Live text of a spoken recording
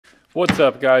What's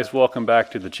up guys, welcome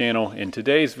back to the channel. In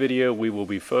today's video we will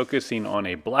be focusing on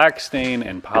a black stain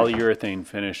and polyurethane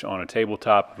finish on a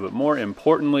tabletop, but more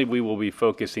importantly we will be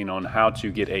focusing on how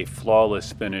to get a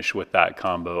flawless finish with that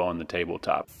combo on the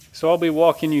tabletop. So I'll be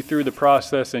walking you through the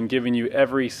process and giving you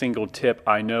every single tip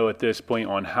I know at this point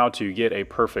on how to get a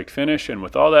perfect finish, and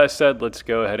with all that said, let's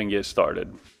go ahead and get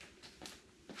started.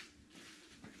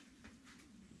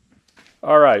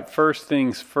 Alright, first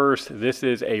things first, this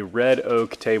is a red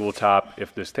oak tabletop.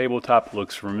 If this tabletop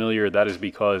looks familiar, that is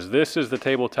because this is the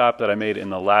tabletop that I made in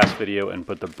the last video and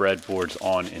put the breadboards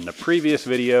on in the previous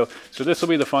video. So this will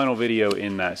be the final video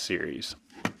in that series.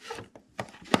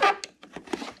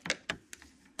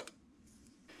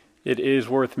 It is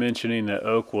worth mentioning that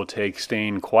oak will take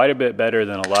stain quite a bit better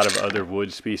than a lot of other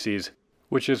wood species,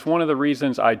 which is one of the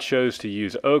reasons I chose to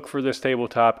use oak for this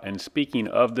tabletop. And speaking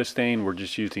of the stain, we're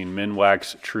just using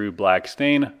Minwax True Black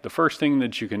Stain. The first thing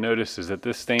that you can notice is that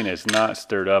this stain is not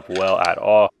stirred up well at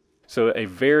all. So a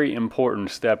very important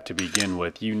step to begin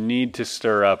with, you need to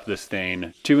stir up the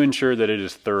stain to ensure that it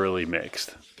is thoroughly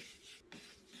mixed.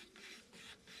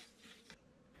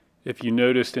 If you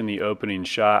noticed in the opening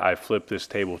shot, I flipped this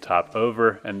tabletop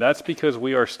over, and that's because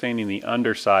we are staining the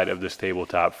underside of this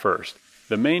tabletop first.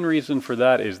 The main reason for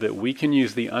that is that we can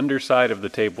use the underside of the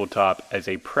tabletop as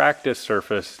a practice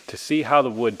surface to see how the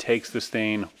wood takes the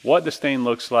stain, what the stain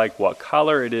looks like, what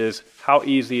color it is, how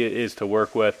easy it is to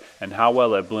work with, and how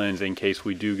well it blends in case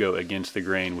we do go against the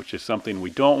grain, which is something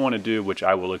we don't want to do, which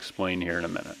I will explain here in a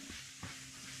minute.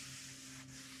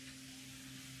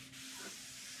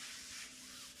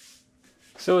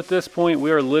 So at this point, we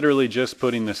are literally just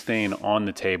putting the stain on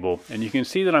the table, and you can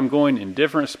see that I'm going in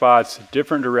different spots,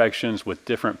 different directions with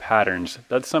different patterns.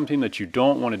 That's something that you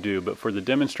don't want to do, but for the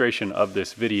demonstration of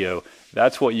this video,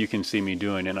 that's what you can see me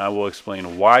doing, and I will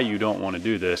explain why you don't want to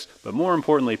do this. But more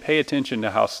importantly, pay attention to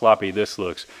how sloppy this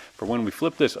looks. For when we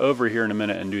flip this over here in a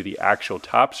minute and do the actual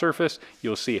top surface,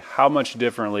 you'll see how much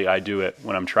differently I do it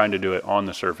when I'm trying to do it on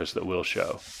the surface that we'll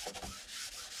show.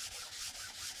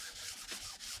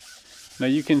 Now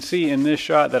you can see in this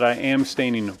shot that I am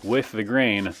staining with the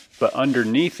grain, but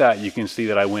underneath that you can see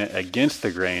that I went against the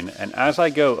grain, and as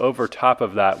I go over top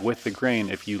of that with the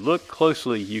grain, if you look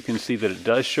closely you can see that it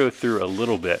does show through a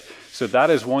little bit. So that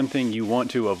is one thing you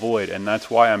want to avoid, and that's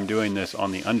why I'm doing this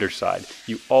on the underside.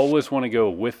 You always want to go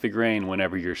with the grain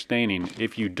whenever you're staining.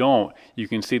 If you don't, you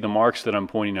can see the marks that I'm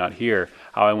pointing out here,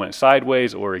 how I went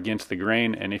sideways or against the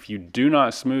grain, and if you do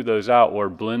not smooth those out or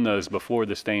blend those before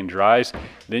the stain dries,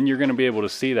 then you're going to be able to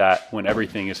see that when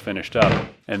everything is finished up.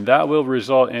 And that will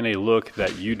result in a look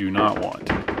that you do not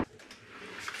want.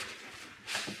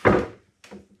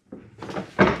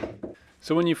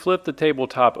 So when you flip the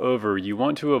tabletop over, you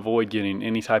want to avoid getting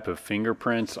any type of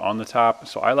fingerprints on the top.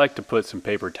 So I like to put some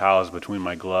paper towels between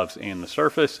my gloves and the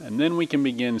surface, and then we can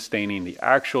begin staining the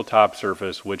actual top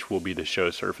surface, which will be the show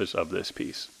surface of this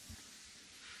piece.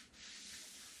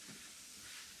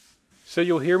 So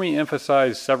you'll hear me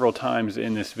emphasize several times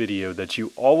in this video that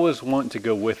you always want to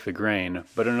go with the grain,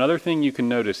 but another thing you can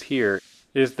notice here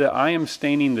is that I am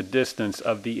staining the distance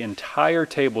of the entire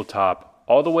tabletop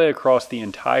all the way across the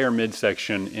entire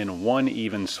midsection in one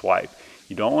even swipe.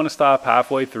 You don't want to stop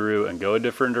halfway through and go a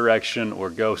different direction or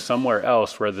go somewhere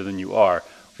else rather than you are.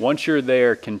 Once you're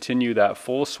there, continue that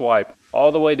full swipe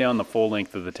all the way down the full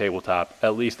length of the tabletop,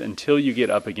 at least until you get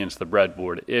up against the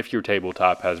breadboard, if your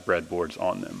tabletop has breadboards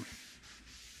on them.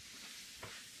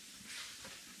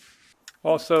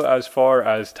 Also, as far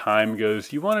as time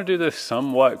goes, you want to do this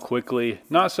somewhat quickly,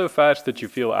 not so fast that you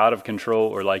feel out of control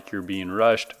or like you're being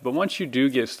rushed, but once you do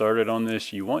get started on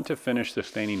this, you want to finish the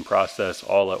staining process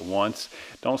all at once.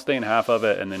 Don't stain half of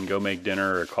it and then go make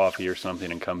dinner or coffee or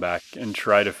something and come back and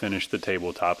try to finish the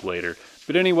tabletop later.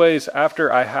 But anyways,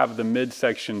 after I have the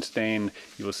midsection stained,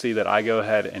 you will see that I go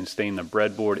ahead and stain the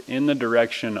breadboard in the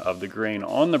direction of the grain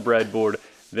on the breadboard.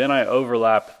 Then I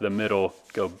overlap the middle,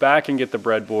 go back and get the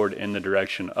breadboard in the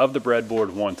direction of the breadboard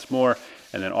once more,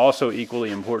 and then also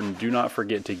equally important, do not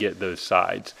forget to get those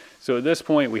sides. So at this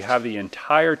point we have the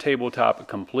entire tabletop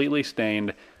completely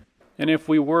stained, and if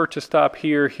we were to stop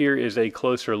here, here is a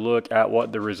closer look at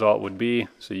what the result would be.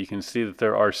 So you can see that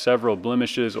there are several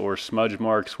blemishes or smudge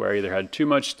marks where I either had too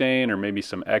much stain or maybe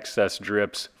some excess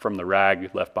drips from the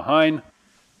rag left behind.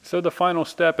 So the final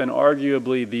step, and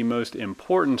arguably the most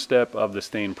important step of the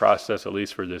stain process, at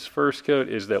least for this first coat,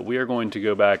 is that we are going to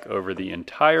go back over the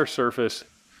entire surface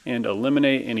and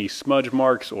eliminate any smudge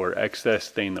marks or excess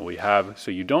stain that we have.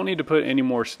 So you don't need to put any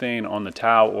more stain on the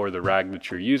towel or the rag that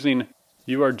you're using.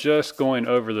 You are just going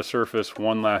over the surface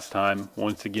one last time,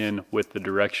 once again with the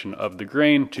direction of the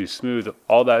grain to smooth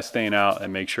all that stain out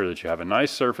and make sure that you have a nice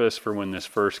surface for when this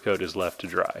first coat is left to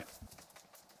dry.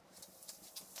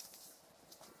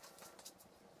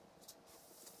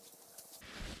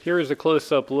 Here is a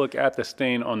close-up look at the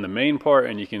stain on the main part,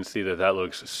 and you can see that that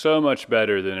looks so much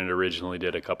better than it originally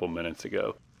did a couple minutes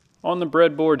ago. On the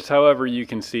breadboards, however, you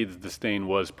can see that the stain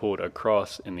was pulled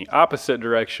across in the opposite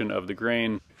direction of the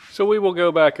grain. So we will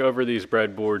go back over these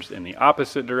breadboards in the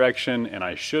opposite direction, and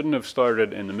I shouldn't have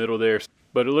started in the middle there,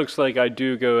 but it looks like I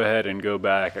do go ahead and go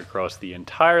back across the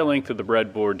entire length of the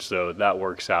breadboard, so that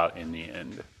works out in the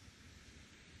end.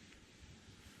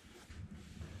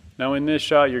 Now in this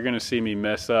shot, you're going to see me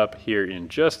mess up here in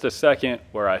just a second,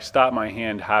 where I stop my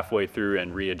hand halfway through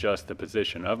and readjust the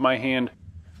position of my hand,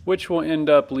 which will end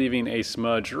up leaving a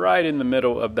smudge right in the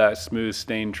middle of that smooth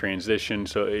stain transition.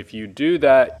 So if you do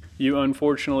that, you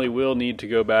unfortunately will need to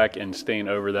go back and stain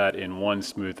over that in one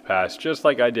smooth pass, just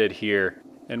like I did here.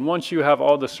 And once you have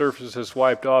all the surfaces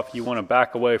wiped off, you want to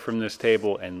back away from this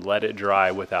table and let it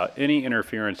dry without any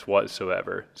interference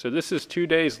whatsoever. So this is 2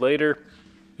 days later.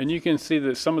 And you can see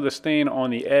that some of the stain on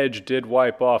the edge did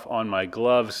wipe off on my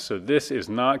gloves, so this is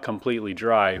not completely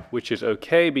dry, which is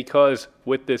okay because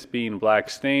with this being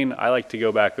black stain, I like to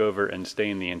go back over and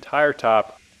stain the entire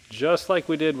top, just like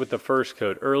we did with the first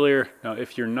coat earlier. Now,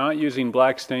 if you're not using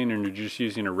black stain and you're just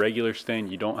using a regular stain,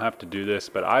 you don't have to do this,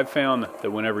 but I've found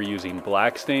that whenever using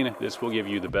black stain, this will give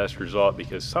you the best result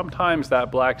because sometimes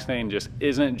that black stain just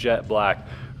isn't jet black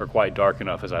or quite dark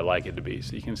enough as I like it to be.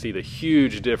 So you can see the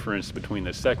huge difference between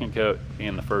the second coat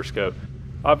and the first coat.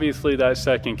 Obviously that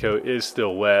second coat is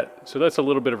still wet, so that's a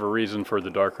little bit of a reason for the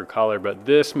darker color, but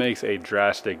this makes a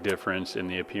drastic difference in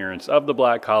the appearance of the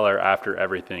black color after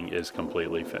everything is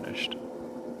completely finished.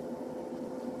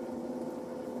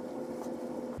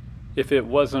 If it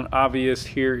wasn't obvious,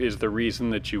 here is the reason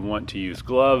that you want to use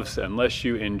gloves, unless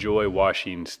you enjoy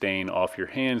washing stain off your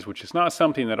hands, which is not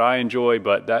something that I enjoy,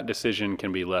 but that decision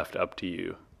can be left up to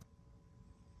you.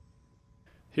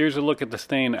 Here's a look at the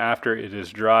stain after it is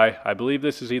dry. I believe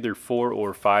this is either 4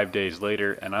 or 5 days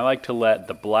later, and I like to let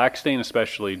the black stain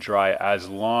especially dry as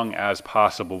long as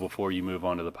possible before you move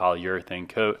on to the polyurethane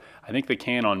coat. I think the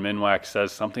can on Minwax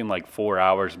says something like 4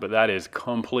 hours, but that is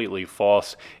completely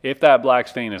false. If that black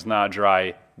stain is not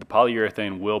dry, the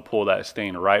polyurethane will pull that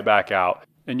stain right back out,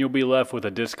 and you'll be left with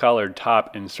a discolored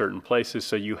top in certain places,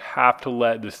 so you have to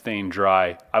let the stain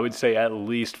dry. I would say at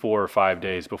least 4 or 5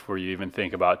 days before you even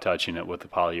think about touching it with the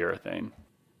polyurethane.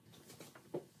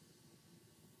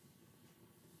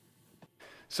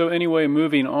 So anyway,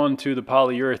 moving on to the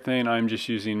polyurethane, I'm just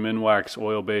using Minwax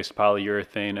oil-based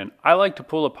polyurethane, and I like to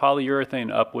pull a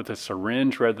polyurethane up with a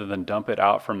syringe rather than dump it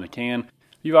out from the can.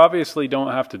 You obviously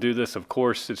don't have to do this, of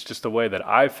course. It's just a way that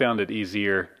I've found it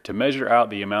easier to measure out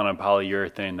the amount of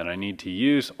polyurethane that I need to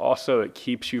use. Also, it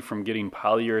keeps you from getting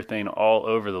polyurethane all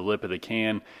over the lip of the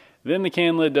can. Then the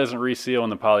can lid doesn't reseal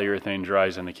and the polyurethane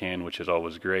dries in the can, which is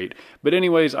always great. But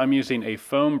anyways, I'm using a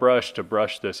foam brush to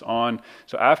brush this on.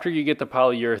 So after you get the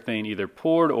polyurethane either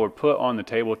poured or put on the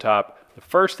tabletop, the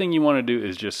first thing you want to do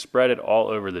is just spread it all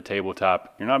over the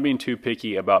tabletop. You're not being too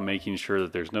picky about making sure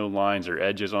that there's no lines or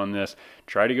edges on this.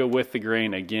 Try to go with the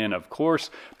grain again, of course,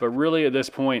 but really at this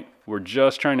point, we're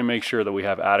just trying to make sure that we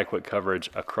have adequate coverage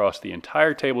across the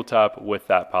entire tabletop with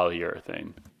that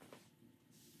polyurethane.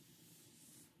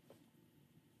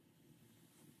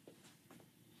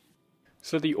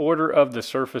 So the order of the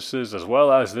surfaces as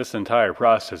well as this entire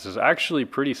process is actually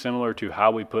pretty similar to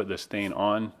how we put the stain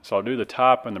on. So I'll do the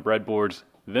top and the breadboards,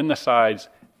 then the sides.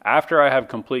 After I have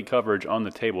complete coverage on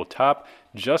the tabletop,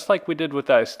 just like we did with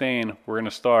that stain, we're going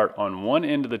to start on one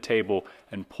end of the table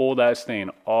and pull that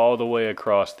stain all the way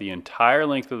across the entire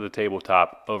length of the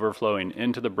tabletop, overflowing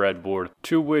into the breadboard,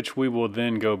 to which we will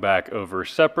then go back over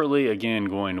separately, again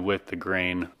going with the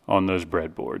grain on those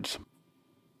breadboards.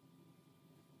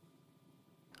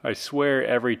 I swear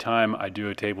every time I do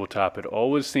a tabletop, it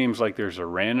always seems like there's a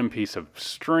random piece of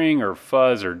string or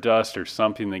fuzz or dust or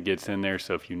something that gets in there.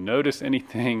 So if you notice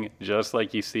anything, just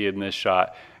like you see in this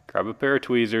shot, grab a pair of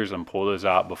tweezers and pull those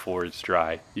out before it's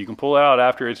dry. You can pull it out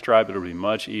after it's dry, but it'll be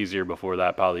much easier before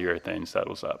that polyurethane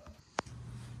settles up.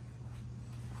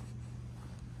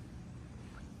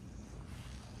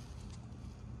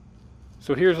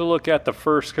 So here's a look at the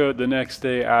first coat the next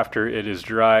day after it is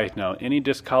dry. Now any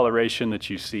discoloration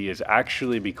that you see is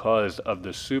actually because of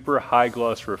the super high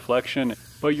gloss reflection.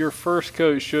 But your first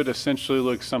coat should essentially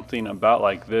look something about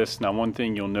like this. Now, one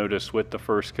thing you'll notice with the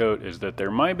first coat is that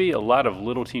there might be a lot of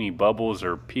little teeny bubbles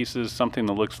or pieces, something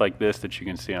that looks like this that you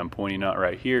can see I'm pointing out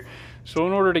right here. So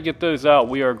in order to get those out,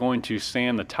 we are going to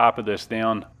sand the top of this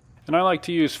down. And I like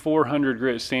to use 400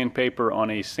 grit sandpaper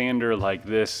on a sander like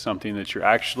this, something that you're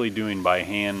actually doing by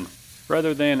hand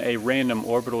rather than a random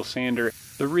orbital sander.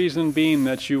 The reason being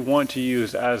that you want to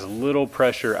use as little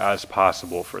pressure as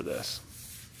possible for this,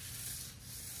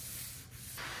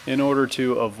 in order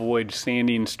to avoid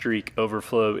sanding streak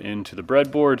overflow into the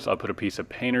breadboards. I'll put a piece of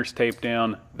painter's tape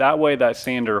down. That way that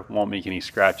sander won't make any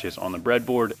scratches on the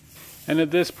breadboard. And at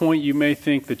this point you may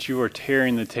think that you are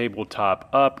tearing the tabletop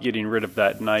up, getting rid of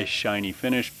that nice shiny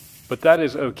finish, but that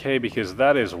is okay because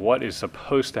that is what is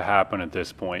supposed to happen at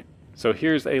this point. So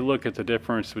here's a look at the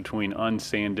difference between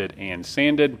unsanded and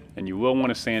sanded, and you will want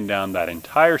to sand down that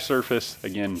entire surface,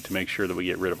 again, to make sure that we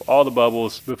get rid of all the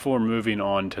bubbles before moving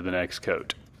on to the next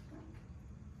coat.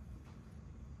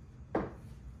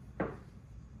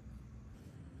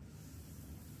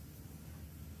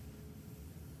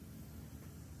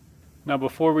 Now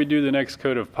before we do the next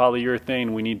coat of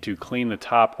polyurethane, we need to clean the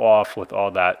top off with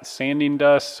all that sanding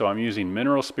dust. So I'm using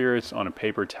mineral spirits on a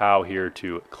paper towel here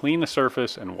to clean the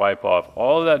surface and wipe off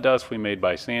all of that dust we made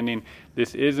by sanding.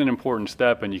 This is an important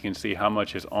step, and you can see how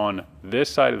much is on this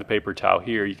side of the paper towel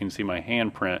here. You can see my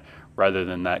handprint rather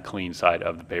than that clean side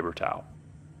of the paper towel.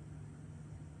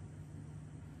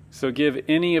 So give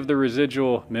any of the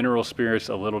residual mineral spirits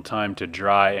a little time to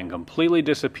dry and completely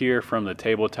disappear from the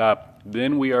tabletop.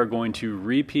 Then we are going to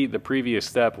repeat the previous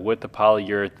step with the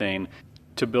polyurethane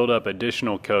to build up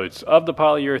additional coats of the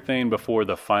polyurethane before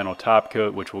the final top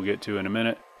coat, which we'll get to in a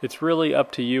minute. It's really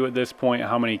up to you at this point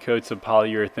how many coats of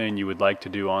polyurethane you would like to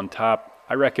do on top.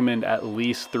 I recommend at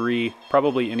least 3,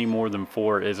 probably any more than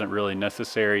 4 isn't really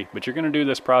necessary, but you're going to do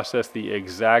this process the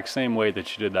exact same way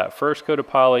that you did that first coat of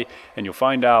poly, and you'll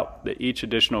find out that each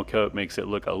additional coat makes it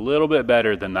look a little bit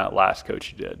better than that last coat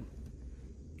you did.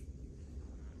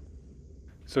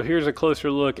 So here's a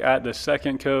closer look at the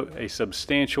second coat, a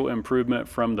substantial improvement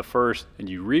from the first, and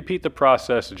you repeat the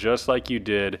process just like you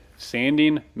did,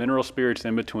 sanding, mineral spirits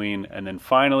in between, and then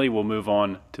finally we'll move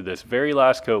on to this very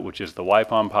last coat, which is the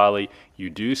wipe-on poly. You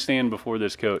do sand before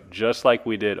this coat just like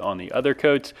we did on the other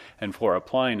coats, and for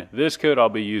applying this coat I'll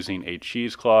be using a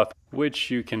cheesecloth,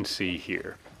 which you can see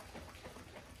here.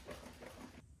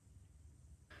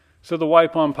 So the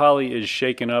wipe-on poly is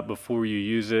shaken up before you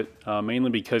use it,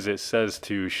 mainly because it says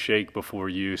to shake before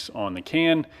use on the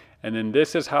can. And then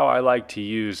this is how I like to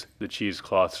use the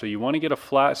cheesecloth. So you want to get a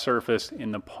flat surface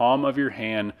in the palm of your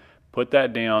hand, put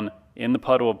that down in the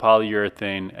puddle of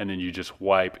polyurethane, and then you just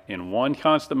wipe in one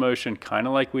constant motion, kind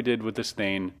of like we did with the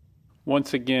stain.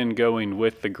 Once again going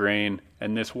with the grain,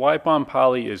 and this wipe-on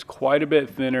poly is quite a bit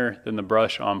thinner than the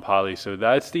brush-on poly, so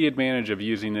that's the advantage of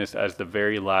using this as the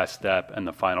very last step and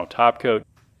the final top coat.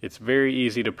 It's very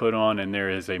easy to put on, and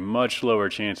there is a much lower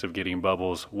chance of getting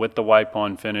bubbles with the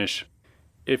wipe-on finish.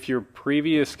 If your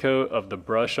previous coat of the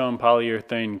brush-on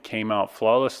polyurethane came out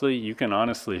flawlessly, you can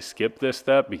honestly skip this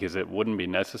step because it wouldn't be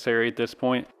necessary at this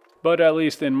point. But at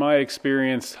least in my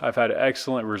experience, I've had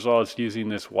excellent results using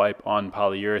this wipe-on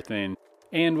polyurethane.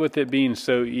 And with it being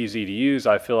so easy to use,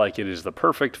 I feel like it is the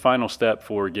perfect final step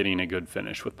for getting a good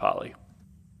finish with poly.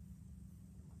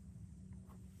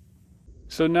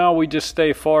 So now we just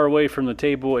stay far away from the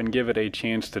table and give it a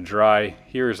chance to dry.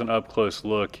 Here's an up-close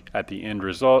look at the end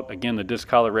result. Again, the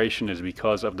discoloration is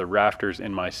because of the rafters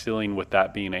in my ceiling. With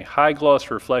that being a high gloss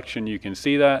reflection, you can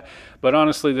see that. But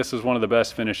honestly, this is one of the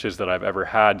best finishes that I've ever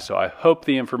had, so I hope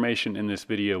the information in this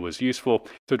video was useful.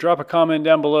 So drop a comment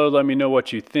down below, let me know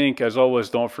what you think. As always,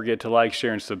 don't forget to like,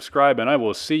 share, and subscribe, and I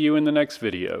will see you in the next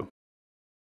video.